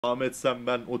Ahmet, sen,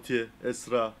 ben, Oti,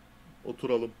 Esra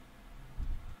oturalım.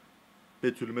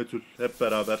 Betül Metül hep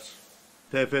beraber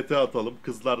TFT atalım.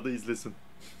 Kızlar da izlesin.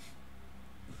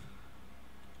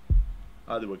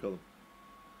 Hadi bakalım.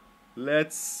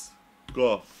 Let's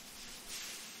go.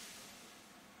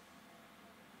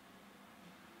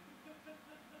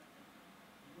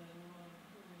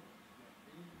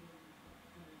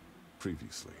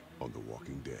 Previously on The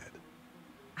Walking Dead.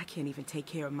 I can't even take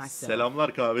care of myself.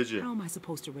 Selamlar kahveci. How am I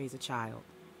supposed to raise a child?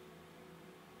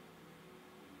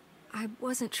 I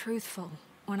wasn't truthful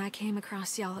when I came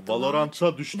across y'all at the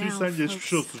Valorant'a düştüysen Now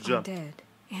geçmiş olsun folks Can. are dead,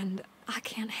 and I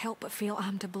can't help but feel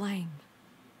I'm to blame.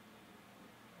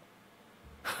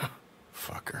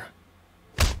 Fucker.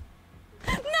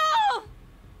 No!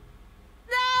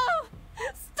 No!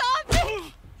 Stop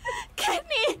me!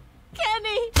 Kenny!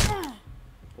 Kenny!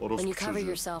 Orospu When you cover çocuğu.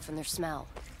 yourself in their smell,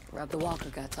 rub the walker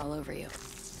guts all over you.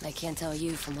 They can't tell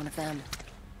you from one of them.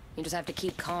 You just have to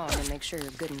keep calm and make sure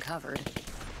you're good and covered.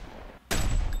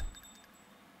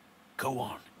 Go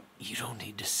on. You don't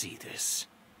need to see this.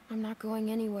 I'm not going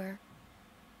anywhere.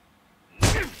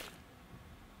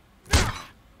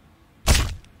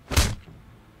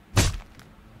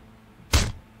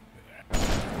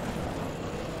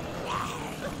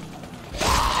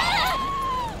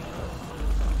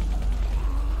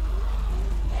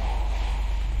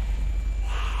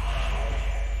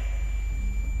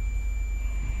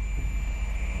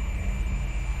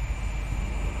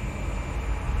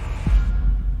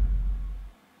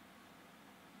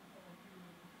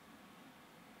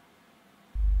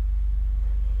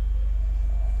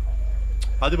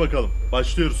 Hadi bakalım.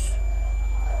 Başlıyoruz.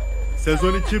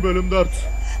 Sezon 2 bölüm 4.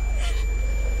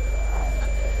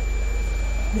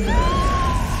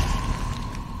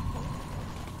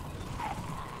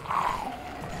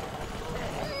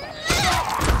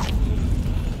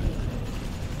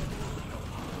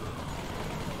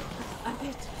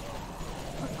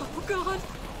 Oh God!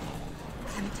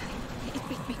 Clementine, it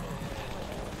bit me.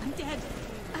 I'm dead.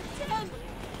 I'm dead.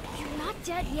 You're not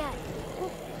dead yet. We'll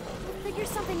figure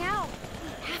something out.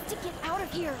 We have to get out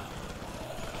of here.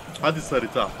 Hadi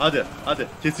Sarita. Hadi. Hadi.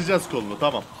 Keseceğiz kolunu.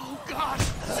 Tamam. Oh God!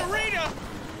 Sarita!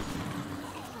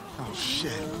 Oh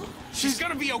shit. She's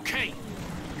gonna be okay.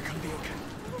 You're gonna be okay.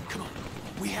 Come on.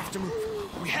 We have to move.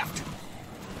 We have to.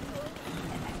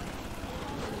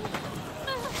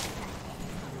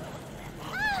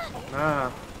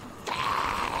 Ha.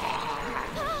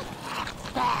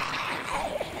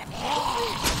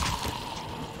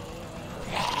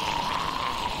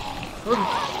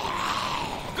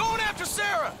 Going after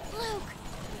Sarah!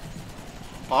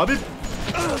 Abi.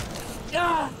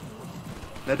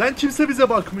 Neden kimse bize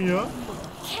bakmıyor?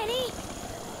 Kenny!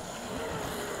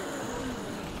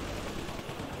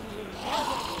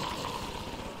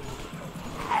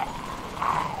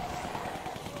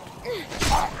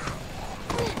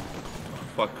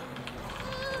 Bak.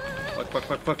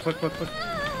 Bak.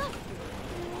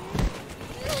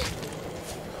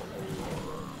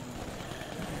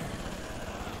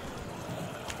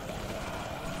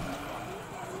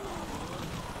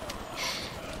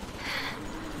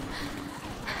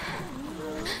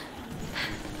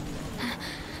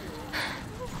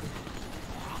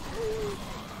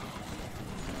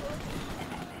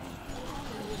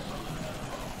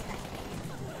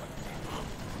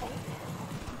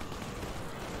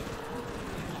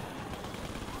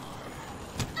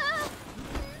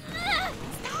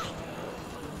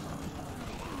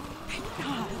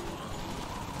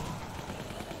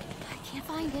 I can't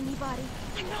find anybody.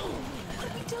 I know. What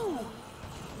do we do?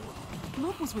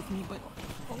 Luke was with me, but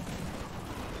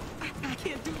I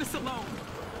can't do this alone.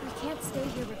 We can't stay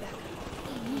here, Rebecca.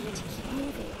 We need to keep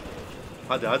moving.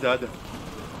 Hadi. Look,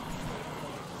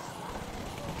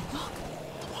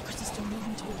 the walkers are still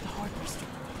moving toward the hardware store.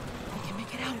 We can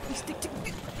make it out if we stick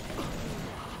together.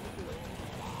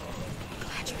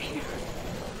 Glad you're here.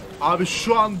 Abi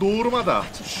şu an doğurma da. I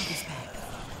just found this bag.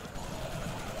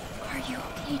 Are you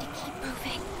okay to keep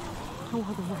moving? No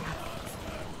other way out.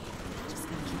 Just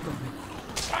gotta keep going.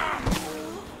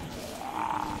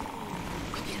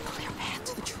 We need a clear path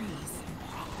to the trees.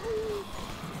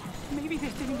 Maybe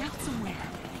they're thinning out somewhere.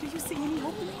 Do you see any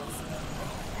openings?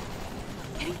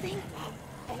 Anything?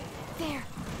 There.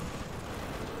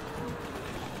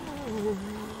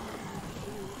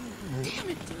 Damn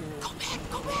it!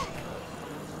 Go back!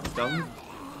 Yalnız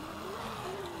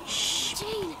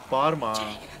Jane! bağırma.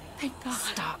 Thank God.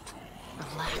 Stop.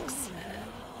 Relax.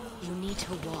 You need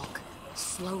to walk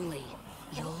slowly.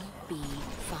 You'll be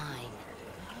fine.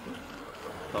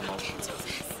 Tamam. Can't do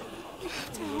this. You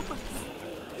have to help us.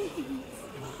 Please.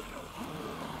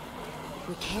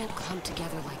 We can't come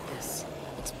together like this.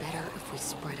 It's better if we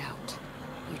spread out.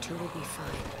 You two will be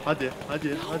fine. Hadi,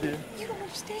 hadi, hadi. You don't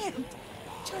understand.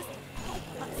 Just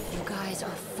help us. You guys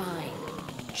are fine.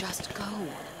 Just go.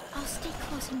 I'll stay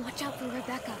close and watch out for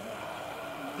Rebecca.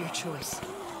 Your choice.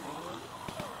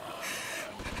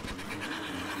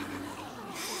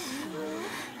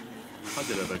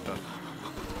 Hadi Rebecca.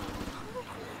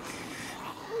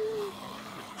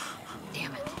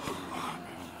 Damn it.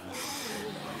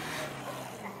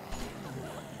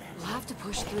 We'll have to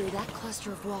push through that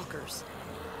cluster of walkers.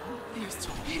 There's so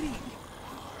many.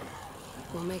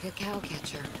 We'll make a cow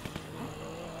catcher.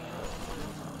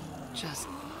 Just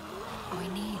all we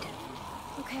need.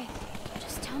 Okay,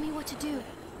 just tell me what to do.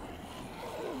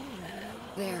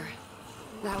 There.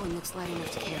 That one looks light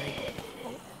enough to carry.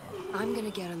 I'm gonna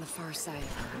get on the far side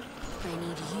of her. I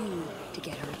need you to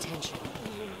get her attention.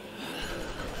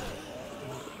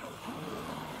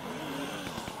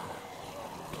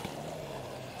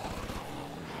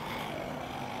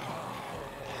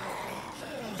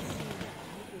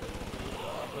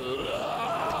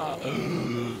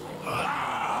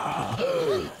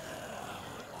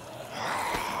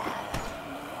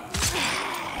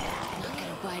 Not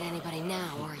gonna bite anybody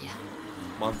now, are ya?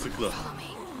 Mantıklı. Follow me.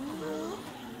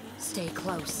 Stay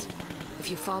close. If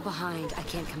you fall behind, I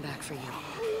can't come back for you.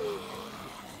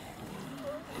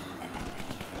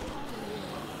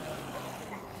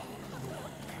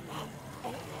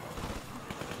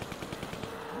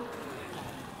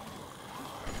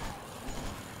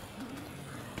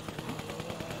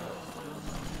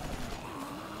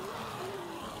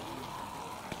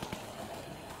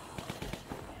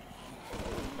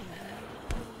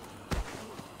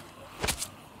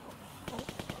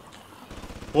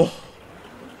 Oh,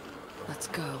 Let's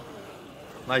go.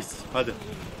 nice. Hadi.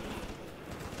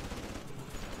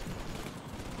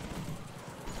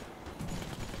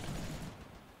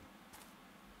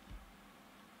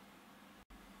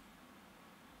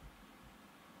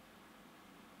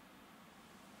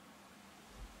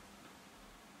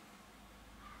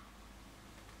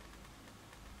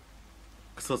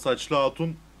 Kısa saçlı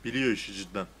hatun biliyor işi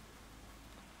cidden.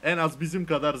 En az bizim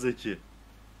kadar zeki.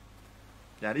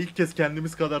 Yani ilk kez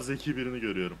kendimiz kadar zeki birini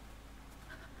görüyorum.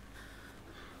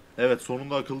 Evet,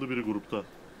 sonunda akıllı biri grupta.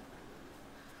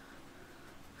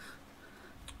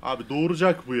 Abi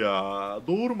doğuracak bu ya.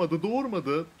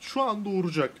 Doğurmadı. Şu an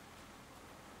doğuracak.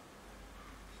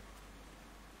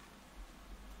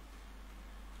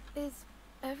 Is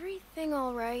everything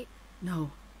all right? No,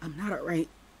 I'm not all right.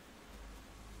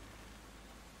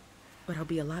 But I'll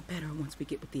be a lot better once we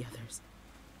get with the others.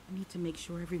 I need to make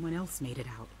sure everyone else made it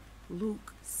out.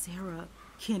 Luke, Sarah,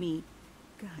 Kenny.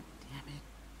 God damn it.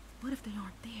 What if they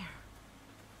aren't there?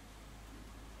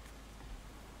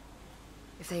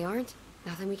 If they aren't,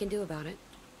 nothing we can do about it.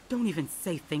 Don't even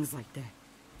say things like that.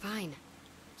 Fine.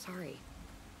 Sorry.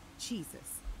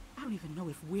 Jesus. I don't even know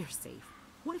if we're safe.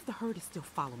 What if the herd is still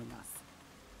following us?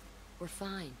 We're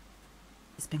fine.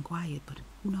 It's been quiet, but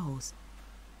who knows?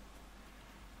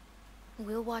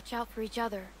 We'll watch out for each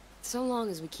other. So long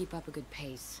as we keep up a good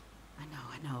pace. I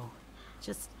know.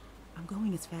 Just, I'm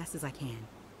going as fast as I can.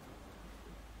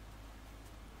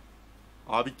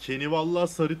 Abi Kenny vallahi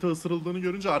Sarita ısırıldığını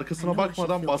görünce arkasına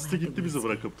bakmadan bastı gitti bizi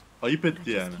bırakıp. Ayıp But I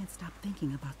etti just yani. can't stop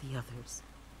thinking about the others.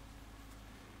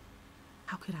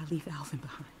 How could I leave Alvin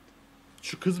behind?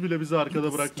 Şu kız bile bizi It arkada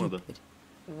was bırakmadı. stupid.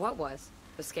 What was?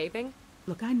 Escaping?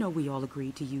 Look, I know we all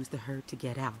agreed to use the herd to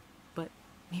get out, but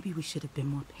maybe we should have been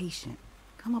more patient.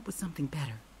 Come up with something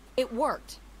better. It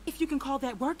worked. If you can call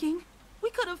that working, we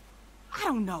could have... I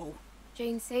don't know.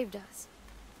 Jane saved us.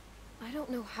 I don't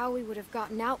know how we would have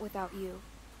gotten out without you.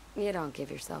 You don't give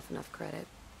yourself enough credit.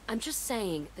 I'm just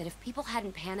saying that if people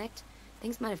hadn't panicked,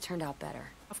 things might have turned out better.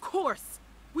 Of course.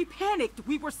 We panicked.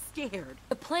 We were scared.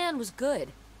 The plan was good.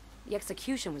 The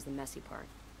execution was the messy part.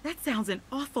 That sounds an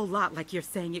awful lot like you're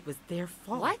saying it was their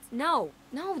fault. What? No,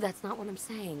 that's not what I'm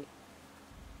saying.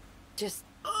 Just...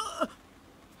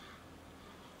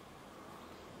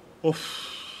 Of.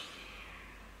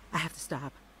 I have to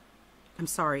stop. I'm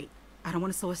sorry. I don't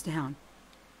want to slow us down.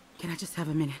 Can I just have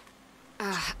a minute?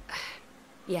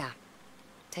 Yeah.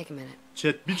 Take a minute.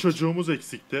 Chat, bir çocuğumuz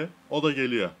eksikti. O da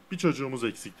geliyor. Bir çocuğumuz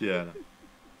eksikti yani.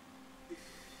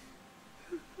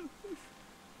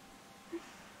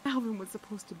 Alvin was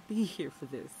supposed to be here for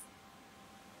this.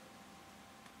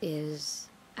 Is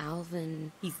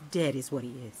Alvin... He's dead is what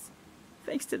he is.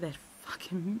 Thanks to that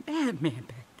fucking madman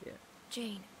back there.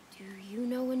 Jane, do you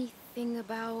know anything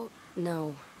about...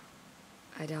 No,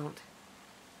 I don't.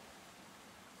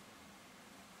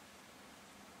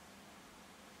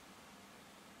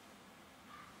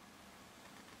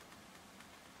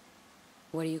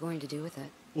 What are you going to do with it?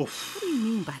 Of. What do you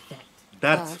mean by that?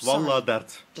 Dert. sorry. Vallahi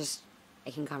dert. Just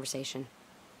making conversation.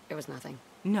 It was nothing.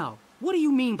 No. What do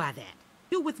you mean by that?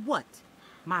 Do with what?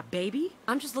 My baby?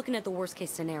 I'm just looking at the worst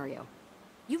case scenario.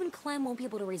 You and Clem won't be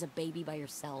able to raise a baby by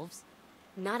yourselves.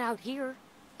 Not out here.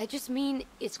 I just mean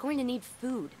it's going to need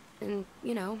food and,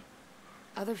 you know,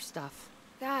 other stuff.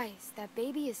 Guys, that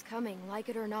baby is coming, like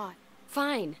it or not.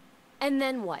 Fine. And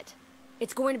then what?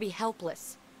 It's going to be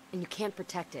helpless, and you can't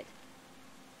protect it.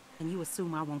 And you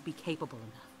assume I won't be capable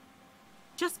enough.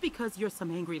 Just because you're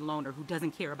some angry loner who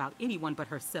doesn't care about anyone but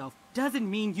herself doesn't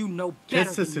mean you know better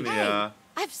Kes than sesini me. ya.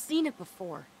 I've seen it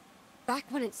before. Back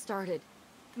when it started.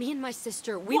 Me and my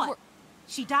sister, What? were...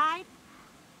 She died?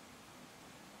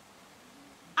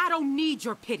 I don't need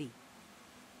your pity.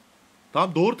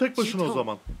 Tamam doğru tek başına o don't-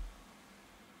 zaman.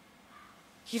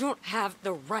 You don't have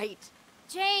the right.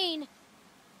 Jane!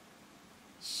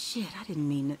 Shit, I didn't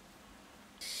mean it.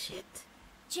 Shit.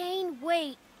 Jane,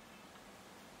 wait.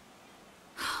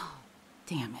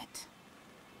 Damn it.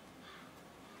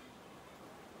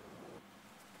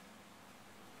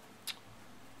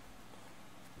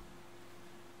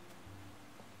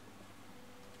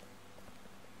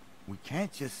 We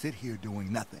can't just sit here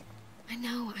doing nothing. I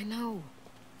know.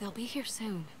 They'll be here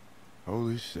soon.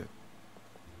 Holy shit.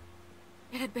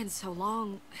 It had been so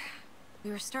long,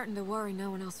 we were starting to worry no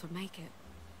one else would make it.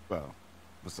 Well,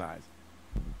 besides,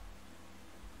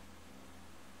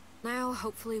 Now,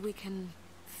 hopefully we can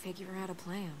figure out a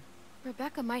plan.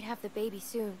 Rebecca might have the baby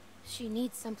soon. She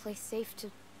needs someplace safe to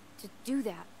do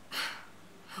that.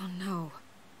 Oh no.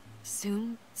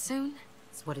 Soon?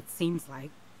 It's what it seems like.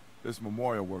 This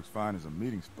memorial works fine as a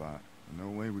meeting spot. No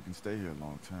way we can stay here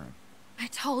long term. I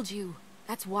told you.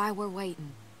 That's why we're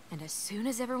waiting. And as soon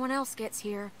as everyone else gets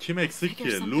here, Kim eksik figure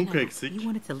ki? something Luke out. eksik. You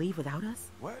wanted to leave without us?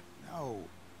 What? No.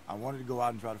 I wanted to go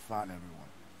out and try to find everyone.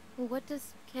 Well, what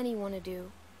does Kenny want to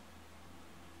do?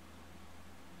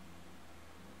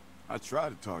 I tried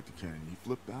to talk to Kenny. He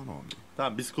flipped out on me.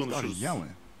 Tamam biz Started konuşuruz.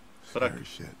 yelling. Bırak. Scary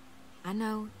shit. I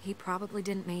know he probably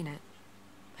didn't mean it,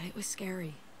 but it was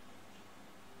scary.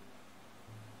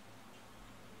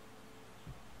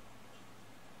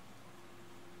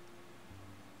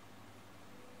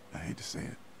 I hate to say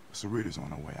it, but Sarita's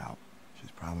on her way out.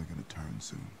 She's probably gonna turn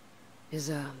soon.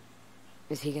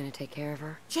 Is he gonna take care of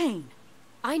her? Jane,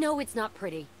 I know it's not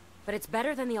pretty, but it's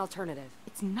better than the alternative.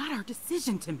 it's not our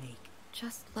decision to make.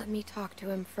 Just let me talk to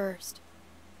him first.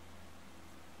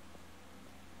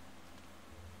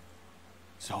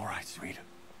 It's all right, Sarita.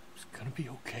 It's gonna be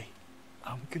okay.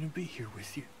 I'm gonna be here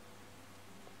with you.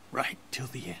 Right till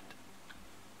the end.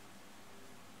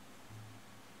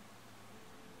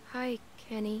 Hi,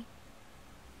 Kenny.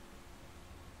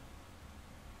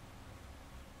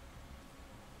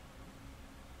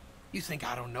 You think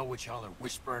I don't know what y'all are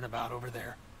whispering about over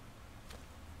there?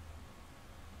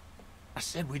 I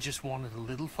said we just wanted a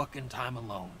little fucking time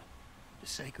alone to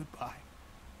say goodbye.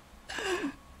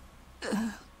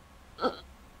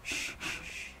 Shh, shh,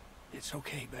 shh. It's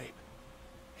okay, babe.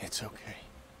 It's okay.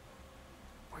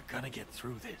 We're gonna get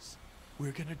through this.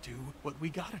 We're gonna do what we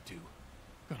gotta do.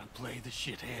 Gonna play the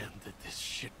shit hand that this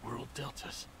shit world dealt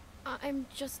us. I'm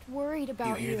just worried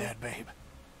about you. You hear that, babe?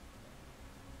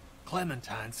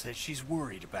 Clementine says she's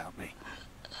worried about me.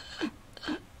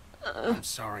 I'm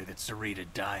sorry that Sarita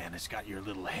dying has got your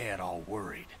little head all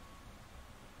worried.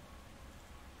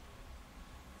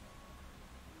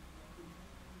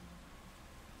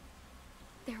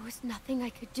 There was nothing I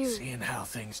could do. Seeing how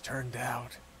things turned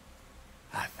out,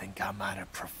 I think I might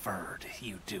have preferred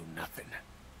you do nothing.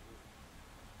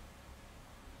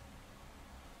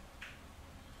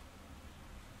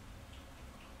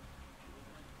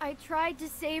 I tried to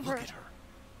save her. Look at her.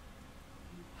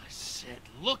 I said,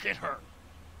 look at her.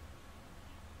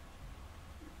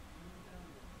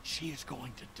 She is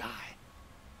going to die.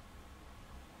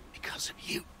 Because of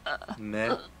you.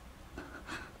 Ne?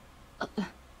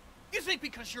 You think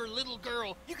because you're a little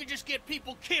girl, you can just get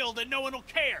people killed and no one will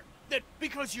care? That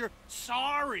because you're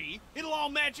sorry, it'll all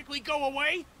magically go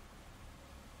away?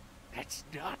 That's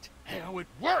not how it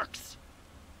works!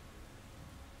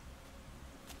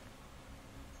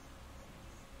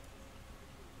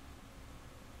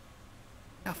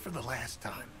 Now for the last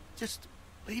time, just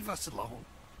leave us alone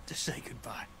to say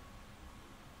goodbye.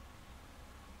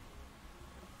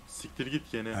 Siktir git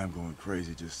gene. I'm going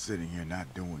crazy just sitting here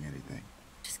not doing anything.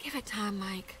 Just give it time,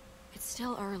 Mike. It's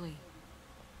still early.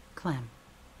 Clem,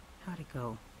 how'd it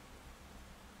go?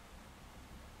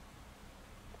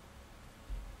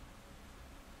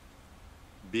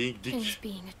 Being Kenny's dik.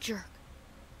 being a jerk.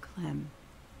 Clem,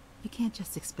 you can't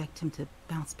just expect him to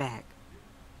bounce back.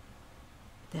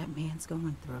 That man's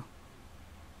going through.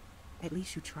 At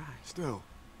least you tried. Still,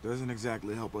 doesn't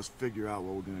exactly help us figure out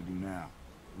what we're gonna do now.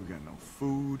 We got no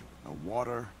food, no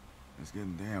water, it's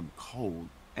getting damn cold,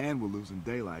 and we're losing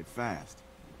daylight fast.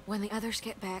 When the others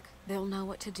get back, they'll know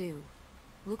what to do.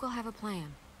 Luke will have a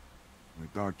plan. We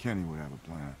thought Kenny would have a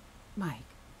plan.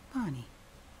 Mike, Bonnie.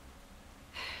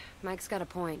 Mike's got a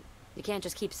point. You can't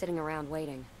just keep sitting around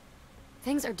waiting.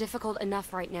 Things are difficult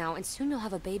enough right now, and soon you'll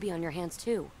have a baby on your hands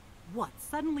too. What,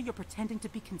 suddenly you're pretending to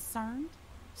be concerned?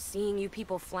 Seeing you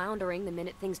people floundering the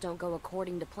minute things don't go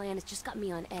according to plan has just got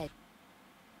me on edge.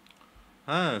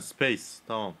 Ha, space.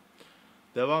 Tamam.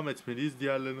 Devam etmeliyiz.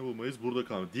 Diğerlerini bulmayız. Burada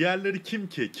kaldı. Diğerleri kim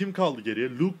ki? Kim kaldı geriye?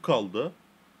 Luke kaldı.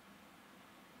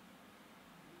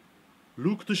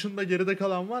 Luke dışında geride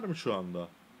kalan var mı şu anda?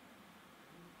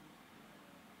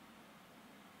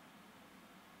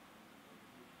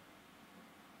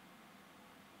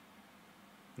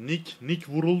 Nick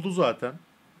vuruldu zaten.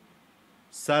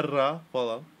 Serra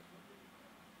falan.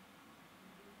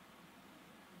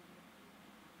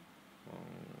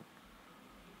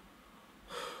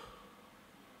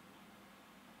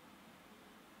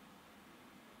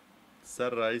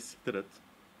 Serra'yı siktir et.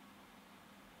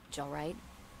 All right?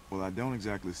 Well, I don't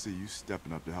exactly see you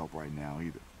stepping up to help right now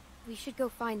either. We should go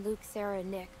find Luke, Sarah,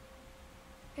 and Nick.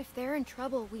 If they're in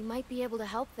trouble, we might be able to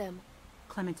help them.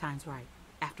 Clementine's right.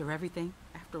 After everything,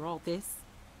 after all this,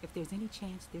 if there's any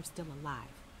chance they're still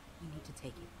alive, we need to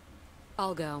take it.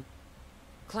 I'll go.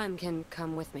 Clem can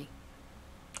come with me.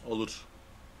 Olur.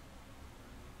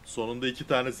 Sonunda 2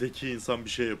 tane zeki insan bir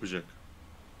şey yapacak.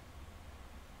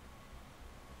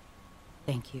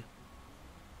 Thank you.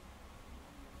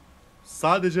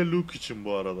 Sadece Luke için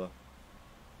bu arada.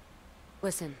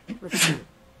 Listen, repeat.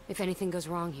 If anything goes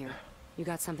wrong here, you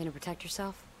got something to protect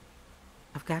yourself?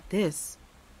 I've got this.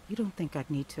 You don't think I'd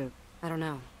need to... I don't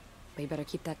know, but you better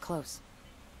keep that close.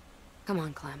 Come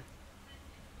on, Clem.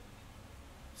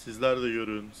 Sizler de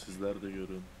görün, sizler de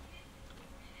görün.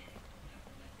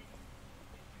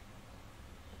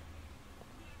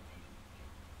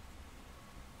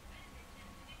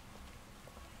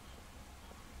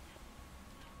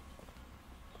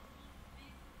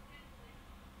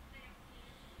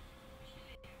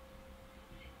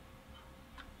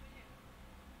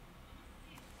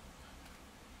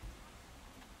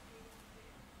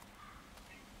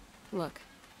 Look,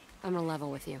 I'm gonna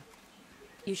level with you.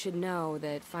 You should know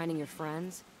that finding your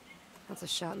friends, that's a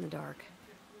shot in the dark.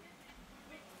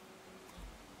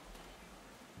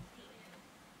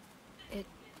 It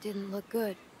didn't look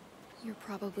good. You're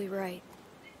probably right.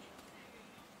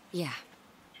 Yeah.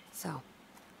 So,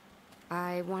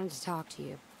 I wanted to talk to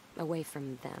you, away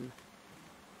from them.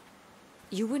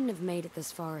 You wouldn't have made it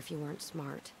this far if you weren't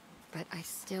smart, but I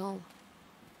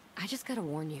just gotta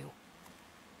warn you.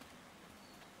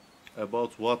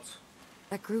 About what?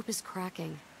 That group is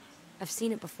cracking. I've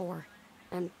seen it before.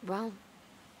 And, well,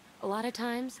 a lot of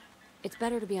times, it's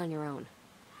better to be on your own.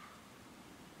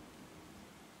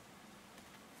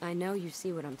 I know you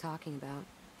see what I'm talking about.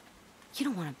 You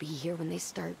don't want to be here when they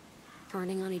start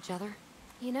turning on each other.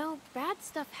 You know, bad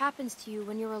stuff happens to you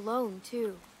when you're alone,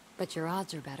 too. But your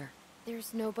odds are better.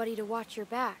 There's nobody to watch your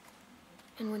back.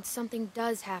 And when something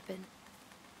does happen,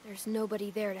 there's nobody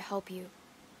there to help you.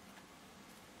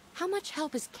 How much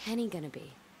help is Kenny gonna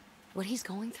be? What he's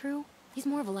going through? He's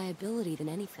more of a liability than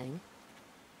anything.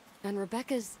 And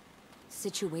Rebecca's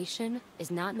situation is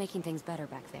not making things better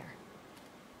back there.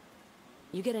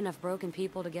 You get enough broken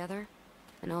people together,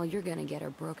 and all you're gonna get are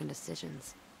broken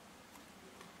decisions.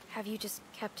 Have you just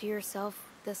kept to yourself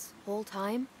this whole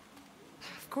time?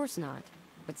 Of course not.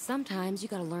 But sometimes you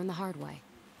gotta learn the hard way.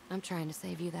 I'm trying to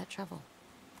save you that trouble.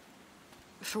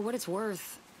 For what it's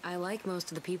worth, I like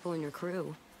most of the people in your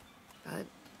crew. But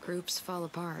groups fall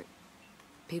apart.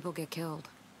 People get killed.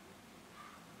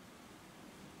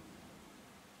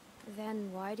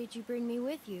 Then why did you bring me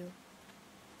with you?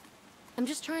 I'm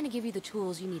just trying to give you the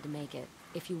tools you need to make it,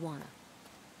 if you wanna.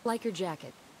 Like your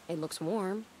jacket. It looks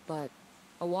warm, but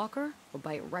a walker will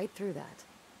bite right through that.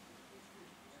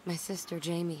 My sister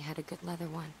Jamie had a good leather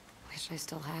one. Wish I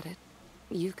still had it.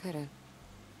 You could've.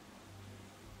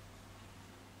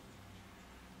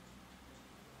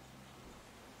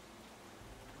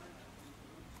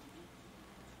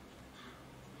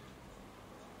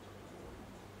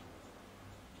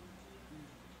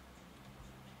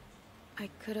 I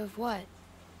could have what?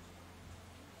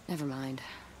 Never mind.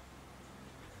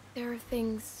 There are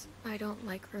things I don't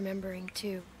like remembering,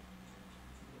 too.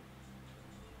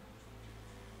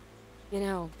 You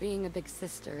know, being a big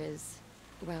sister is,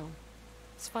 well,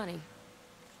 it's funny.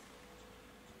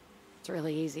 It's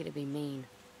really easy to be mean.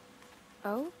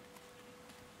 Oh?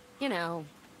 You know,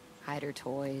 hide her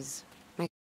toys,